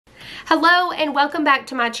Hello and welcome back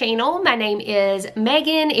to my channel. My name is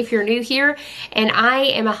Megan if you're new here, and I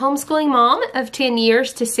am a homeschooling mom of 10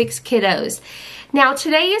 years to 6 kiddos. Now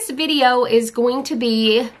today's video is going to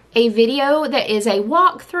be a video that is a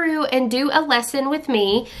walkthrough and do a lesson with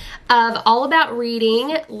me of All About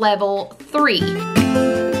Reading Level 3.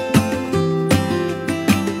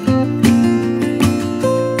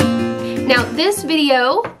 Now this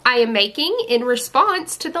video I am making in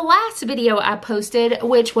response to the last video I posted,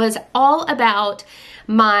 which was all about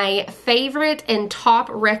my favorite and top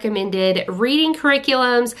recommended reading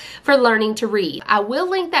curriculums for learning to read. I will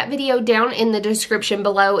link that video down in the description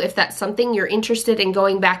below if that's something you're interested in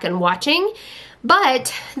going back and watching.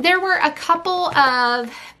 But there were a couple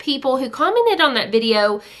of people who commented on that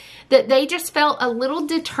video that they just felt a little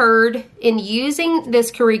deterred in using this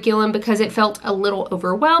curriculum because it felt a little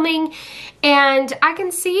overwhelming. And I can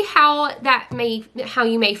see how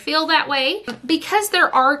you may feel that way because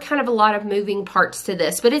there are kind of a lot of moving parts to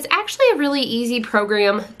this, but it's actually a really easy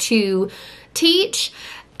program to teach.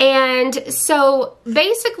 And so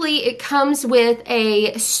basically it comes with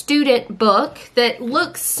a student book that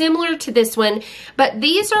looks similar to this one, but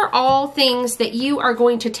these are all things that you are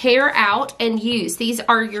going to tear out and use. These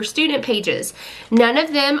are your student pages. None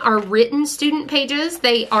of them are written student pages.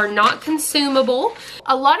 They are not consumable.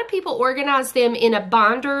 A lot of people organize them in a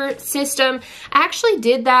binder system. I actually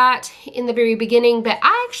did that in the very beginning, but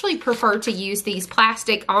I actually prefer to use these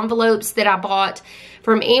plastic envelopes that I bought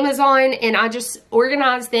from Amazon, and I just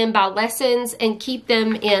organize them by lessons and keep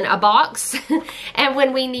them in a box. And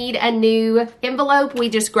when we need a new envelope, we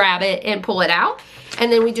just grab it and pull it out,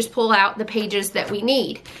 and then we just pull out the pages that we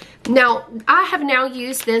need. Now, I have now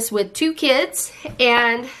used this with 2 kids,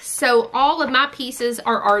 and so all of my pieces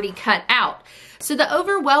are already cut out. So the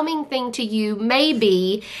overwhelming thing to you may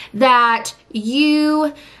be that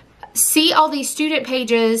you see all these student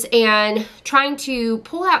pages and trying to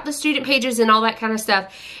pull out the student pages and all that kind of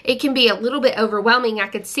stuff. It can be a little bit overwhelming. I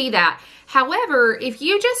could see that. However, if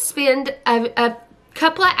you just spend a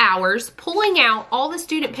couple of hours pulling out all the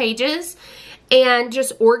student pages and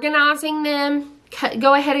just organizing them,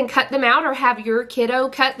 go ahead and cut them out, or have your kiddo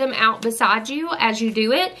cut them out beside you as you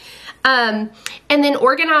do it, and then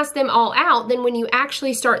organize them all out, then when you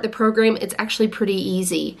actually start the program, it's actually pretty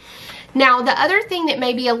easy. Now, the other thing that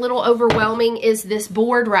may be a little overwhelming is this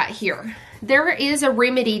board right here. There is a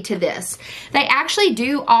remedy to this. They actually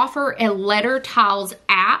do offer a Letter Tiles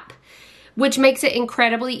app, which makes it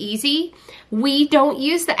incredibly easy. We don't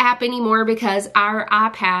use the app anymore because our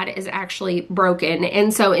iPad is actually broken.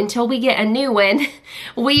 And so until we get a new one,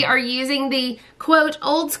 we are using the quote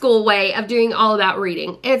old school way of doing All About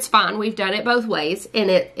Reading. It's fine. We've done it both ways and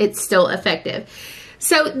it's still effective.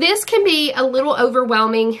 So this can be a little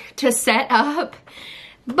overwhelming to set up,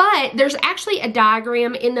 but there's actually a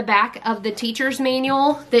diagram in the back of the teacher's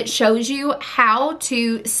manual that shows you how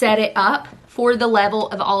to set it up for the level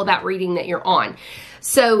of All About Reading that you're on.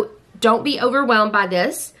 So don't be overwhelmed by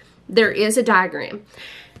this. There is a diagram.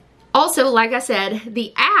 Also, like I said,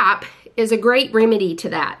 the app is a great remedy to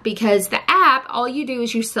that, because the app, all you do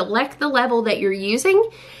is you select the level that you're using,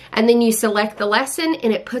 and then you select the lesson,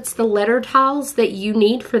 and it puts the letter tiles that you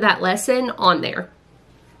need for that lesson on there.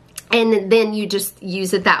 And then you just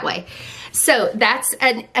use it that way. So that's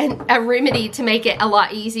a remedy to make it a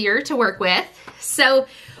lot easier to work with. So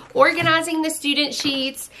organizing the student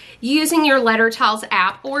sheets, using your Letter Tiles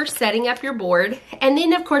app, or setting up your board. And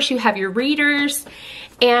then of course you have your readers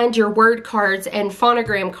and your word cards and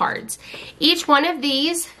phonogram cards. Each one of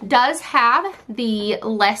these does have the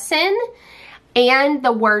lesson and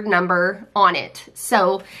the word number on it.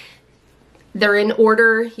 So they're in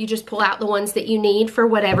order. You just pull out the ones that you need for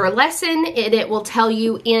whatever lesson, and it will tell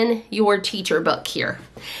you in your teacher book here.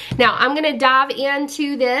 Now I'm going to dive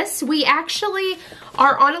into this. We actually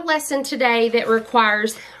are on a lesson today that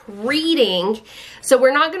requires reading, so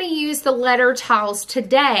we're not going to use the letter tiles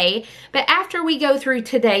today, but after we go through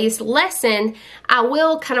today's lesson, I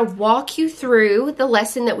will kind of walk you through the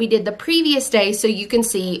lesson that we did the previous day so you can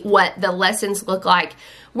see what the lessons look like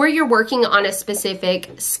where you're working on a specific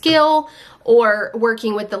skill or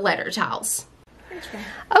working with the letter tiles.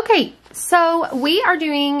 Okay, so we are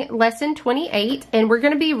doing lesson 28, and we're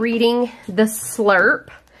going to be reading the Slurp,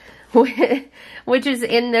 which is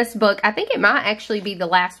in this book. I think it might actually be the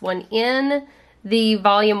last one in the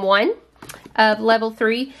volume 1 of level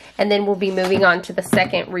 3, and then we'll be moving on to the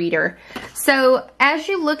second reader. So as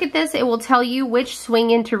you look at this, it will tell you which swing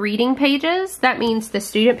into reading pages. That means the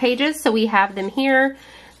student pages, so we have them here.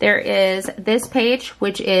 There is this page,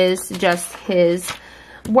 which is just his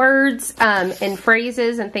words and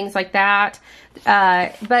phrases and things like that.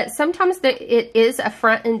 But sometimes it is a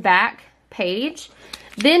front and back page.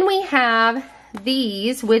 Then we have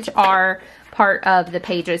these, which are part of the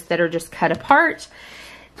pages that are just cut apart.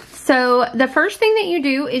 So the first thing that you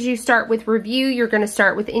do is you start with review. You're going to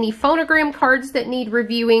start with any phonogram cards that need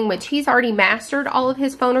reviewing, which he's already mastered all of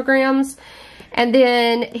his phonograms. And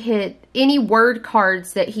then hit any word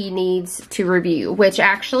cards that he needs to review, which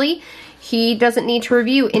actually he doesn't need to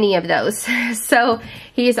review any of those. So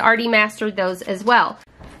he's already mastered those as well.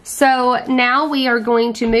 So now we are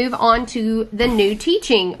going to move on to the new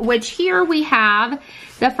teaching, which here we have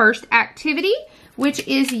the first activity, which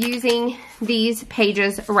is using these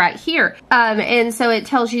pages right here. And so it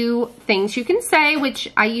tells you things you can say,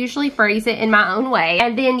 which I usually phrase it in my own way.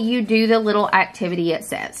 And then you do the little activity it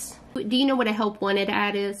says. Do you know what a help wanted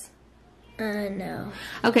ad is? No.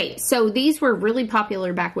 Okay, so these were really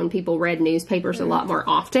popular back when people read newspapers a lot more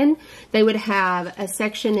often. They would have a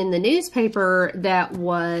section in the newspaper that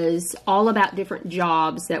was all about different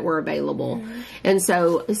jobs that were available. And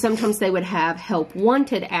so sometimes they would have help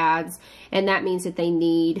wanted ads, and that means that they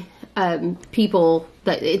need people,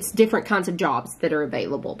 that it's different kinds of jobs that are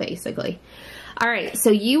available, basically. All right, so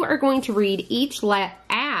you are going to read each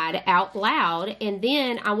ad out loud, and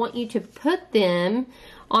then I want you to put them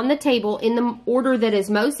on the table in the order that is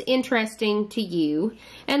most interesting to you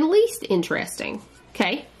and least interesting,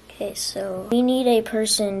 okay? Okay, so we need a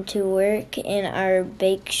person to work in our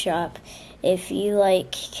bake shop. If you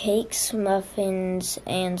like cakes, muffins,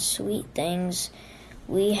 and sweet things,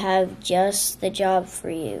 we have just the job for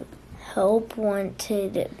you. Help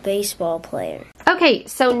wanted baseball player. Okay,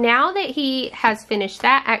 so now that he has finished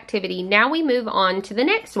that activity, now we move on to the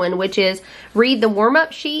next one, which is read the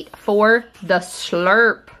warm-up sheet for the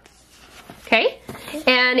slurp. Okay?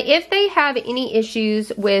 And if they have any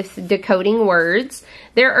issues with decoding words,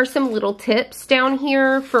 there are some little tips down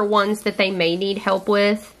here for ones that they may need help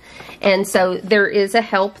with. And so there is a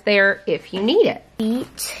help there if you need it.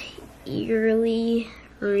 Eat, eagerly,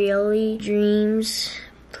 really, dreams,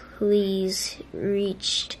 please,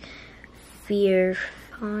 reached, fear,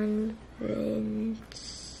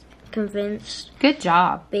 convinced. Good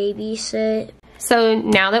job. Babysit. So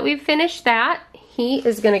now that we've finished that, he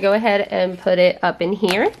is going to go ahead and put it up in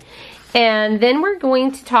here. And then we're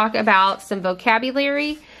going to talk about some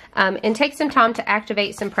vocabulary and take some time to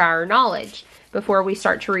activate some prior knowledge before we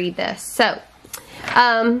start to read this. So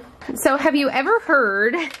have you ever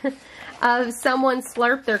heard of someone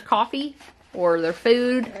slurp their coffee or their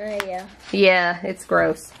food? Yeah. Yeah, it's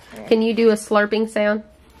gross. Yeah. Can you do a slurping sound?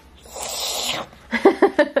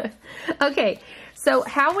 Okay, so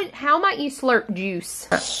how might you slurp juice?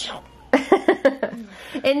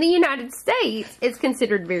 In the United States, it's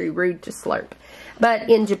considered very rude to slurp. But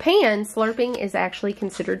in Japan, slurping is actually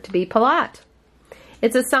considered to be polite.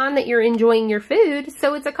 It's a sign that you're enjoying your food,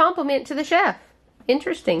 so it's a compliment to the chef.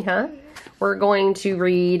 Interesting, huh? We're going to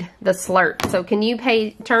read the slurp. So can you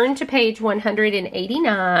turn to page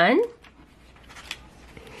 189?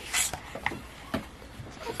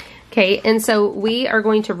 Okay, and so we are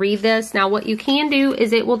going to read this. Now what you can do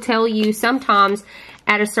is it will tell you sometimes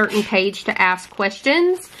at a certain page to ask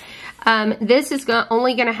questions. This is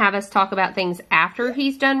only going to have us talk about things after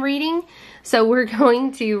he's done reading. So we're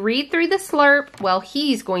going to read through the slurp. Well,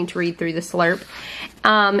 he's going to read through the slurp.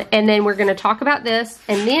 And then we're going to talk about this.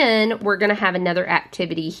 And then we're going to have another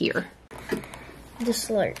activity here. The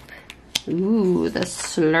slurp. Ooh, the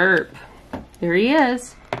slurp. There he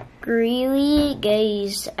is. Greeley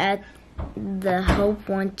gazed at the help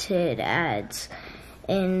wanted ads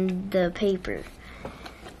in the paper.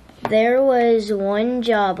 There was one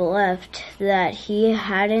job left that he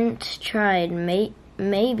hadn't tried.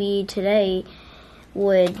 Maybe today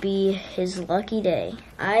would be his lucky day.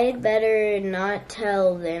 I'd better not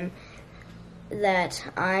tell them that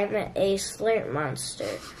I'm a slurp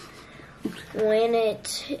monster. When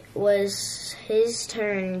it was his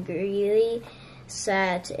turn, Greeley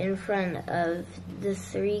sat in front of the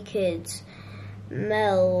three kids.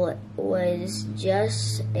 Mel was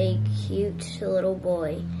just a cute little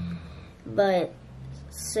boy, but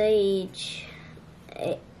Sage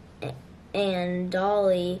and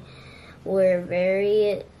Dolly were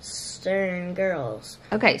very stern girls.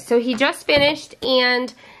 Okay, so he just finished,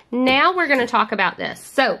 and now we're going to talk about this.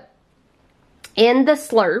 So, in the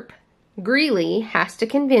slurp, Greeley has to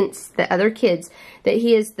convince the other kids that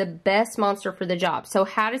he is the best monster for the job. So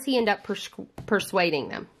how does he end up persuading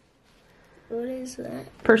them? What is that?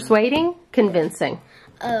 Persuading? Convincing.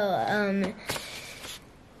 Oh,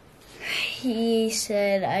 he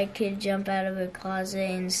said I could jump out of a closet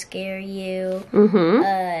and scare you.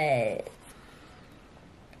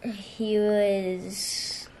 He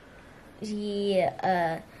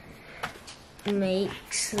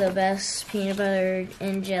makes the best peanut butter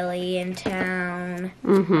and jelly in town.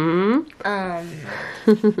 Mm-hmm.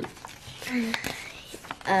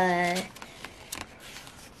 And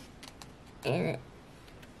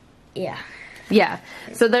yeah. Yeah.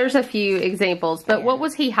 So there's a few examples, but what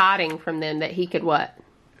was he hiding from them that he could what?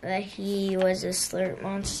 That he was a slurp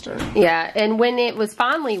monster. Yeah, and when it was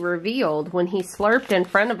finally revealed, when he slurped in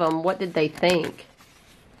front of them, what did they think?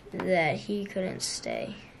 That he couldn't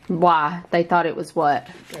stay. Why? They thought it was what?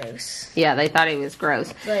 Gross. Yeah, they thought it was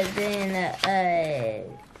gross. But then,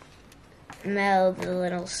 Mel, the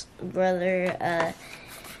little brother,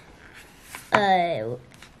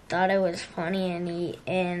 thought it was funny,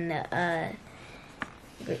 and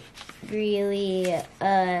really,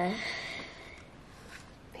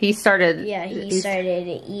 he started... Yeah, he started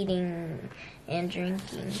eating and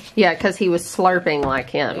drinking. Yeah, because he was slurping like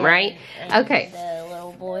him, right? And okay. The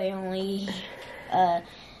little boy only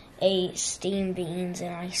ate steamed beans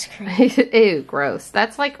and ice cream. Ew, gross.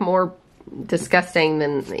 That's like more disgusting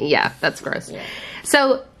than... Yeah, that's gross. Yeah.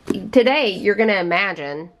 So, today, you're going to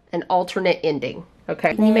imagine an alternate ending,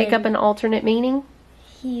 okay? Can you make up an alternate meaning?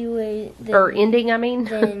 He would... Or ending, I mean.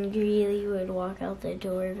 Then Greeley would walk out the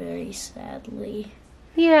door very sadly.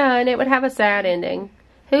 Yeah, and it would have a sad ending.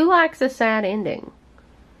 Who likes a sad ending?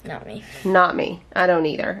 Not me. Not me. I don't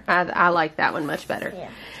either. I like that one much better. Yeah.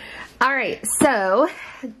 All right, so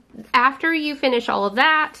after you finish all of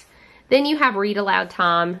that, then you have read aloud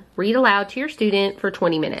time. Read aloud to your student for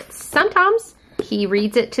 20 minutes. Sometimes he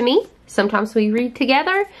reads it to me. Sometimes we read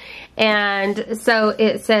together. And so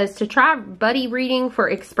it says to try buddy reading for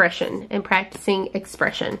expression and practicing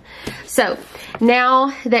expression. So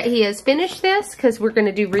now that he has finished this, because we're going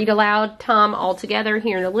to do read aloud time all together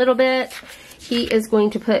here in a little bit, he is going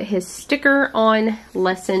to put his sticker on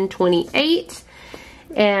lesson 28.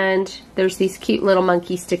 And there's these cute little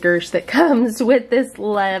monkey stickers that comes with this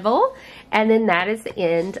level. And then that is the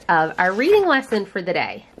end of our reading lesson for the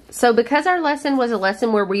day. So because our lesson was a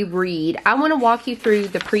lesson where we read, I want to walk you through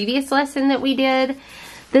the previous lesson that we did.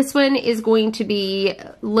 This one is going to be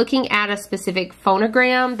looking at a specific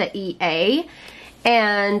phonogram, the EA.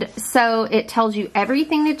 And so it tells you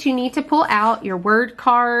everything that you need to pull out, your word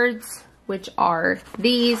cards, which are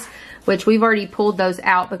these, which we've already pulled those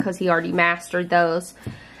out because he already mastered those.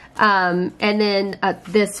 And then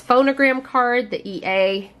this phonogram card, the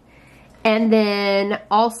EA. And then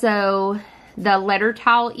also the letter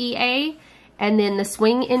tile EA, and then the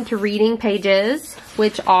swing into reading pages,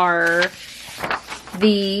 which are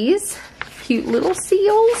these cute little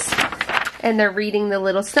seals, and they're reading the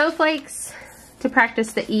little snowflakes to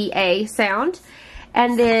practice the EA sound,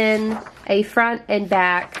 and then a front and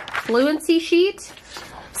back fluency sheet.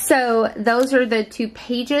 So those are the 2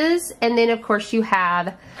 pages, and then of course you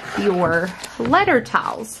have your letter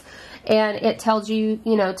tiles, and it tells you,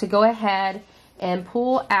 you know, to go ahead and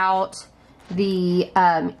pull out the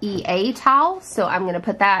EA tile. So I'm going to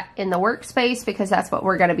put that in the workspace because that's what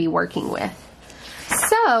we're going to be working with.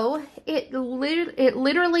 So it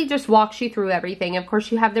literally just walks you through everything. Of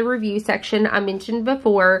course, you have the review section I mentioned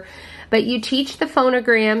before, but you teach the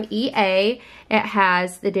phonogram EA. It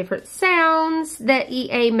has the different sounds that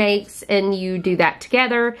EA makes, and you do that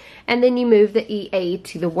together, and then you move the EA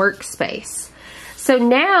to the workspace. So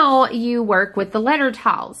now you work with the letter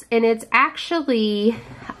tiles, and it's actually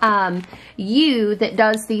you that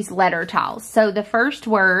does these letter tiles. So the first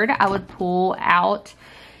word I would pull out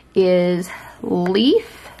is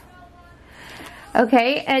leaf.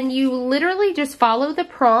 Okay, and you literally just follow the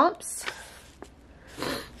prompts.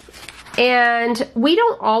 And we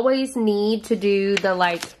don't always need to do the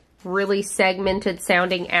like really segmented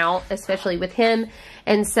sounding out, especially with him.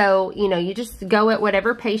 And so, you know, you just go at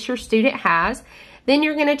whatever pace your student has. Then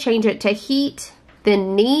you're going to change it to heat,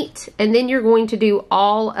 then neat, and then you're going to do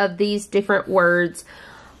all of these different words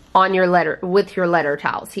on your letter, with your letter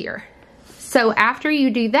tiles here. So after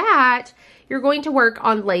you do that, you're going to work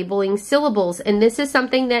on labeling syllables. And this is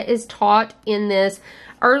something that is taught in this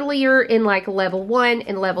earlier in like level 1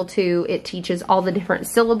 and level 2. It teaches all the different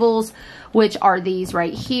syllables, which are these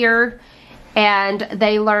right here. And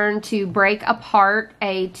they learn to break apart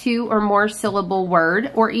a 2 or more syllable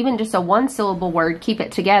word, or even just a 1 syllable word, keep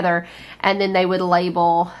it together, and then they would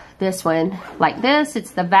label this one like this.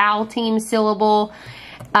 It's the vowel team syllable,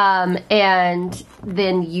 and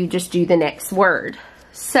then you just do the next word.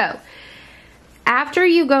 So after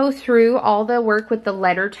you go through all the work with the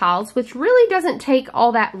letter tiles, which really doesn't take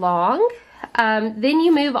all that long, Then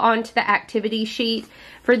you move on to the activity sheet.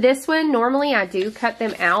 For this one, normally I do cut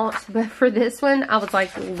them out, but for this one, I was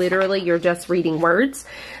like, literally, you're just reading words.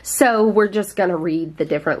 So we're just gonna read the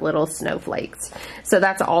different little snowflakes. So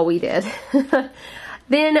that's all we did.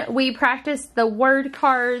 Then we practiced the word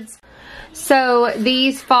cards. So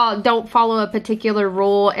these don't follow a particular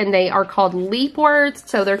rule, and they are called leap words.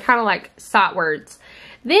 So they're kind of like sight words.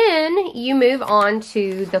 Then you move on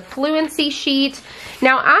to the fluency sheet.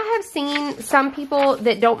 Now, I have seen some people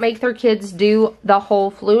that don't make their kids do the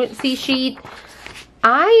whole fluency sheet.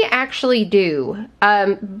 I actually do,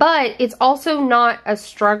 but it's also not a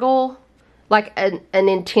struggle, like an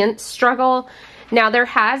intense struggle. Now, there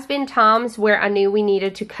has been times where I knew we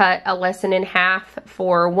needed to cut a lesson in half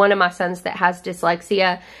for one of my sons that has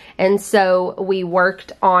dyslexia, and so we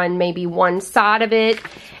worked on maybe one side of it,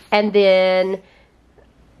 and then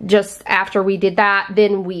just after we did that,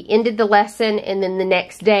 then we ended the lesson, and then the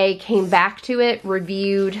next day came back to it,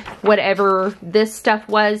 reviewed whatever this stuff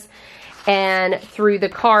was, and threw the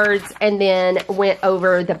cards, and then went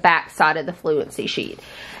over the back side of the fluency sheet,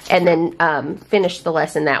 and then finished the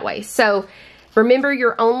lesson that way. So remember,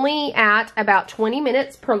 you're only at about 20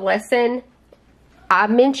 minutes per lesson. I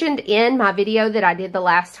mentioned in my video that I did the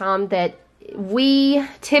last time that we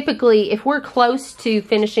typically, if we're close to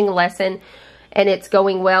finishing a lesson and it's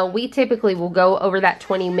going well, we typically will go over that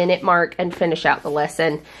 20-minute mark and finish out the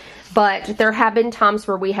lesson. But there have been times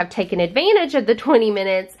where we have taken advantage of the 20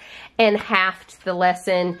 minutes and halved the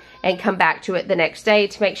lesson and come back to it the next day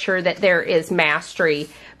to make sure that there is mastery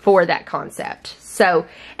for that concept. So,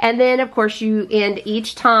 and then of course you end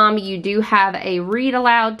each time. You do have a read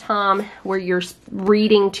aloud time where you're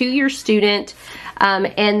reading to your student,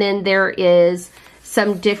 and then there is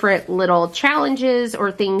some different little challenges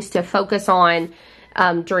or things to focus on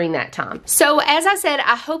during that time. So as I said,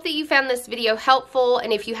 I hope that you found this video helpful,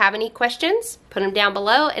 and if you have any questions, put them down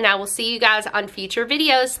below, and I will see you guys on future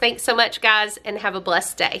videos. Thanks so much, guys, and have a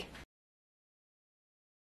blessed day.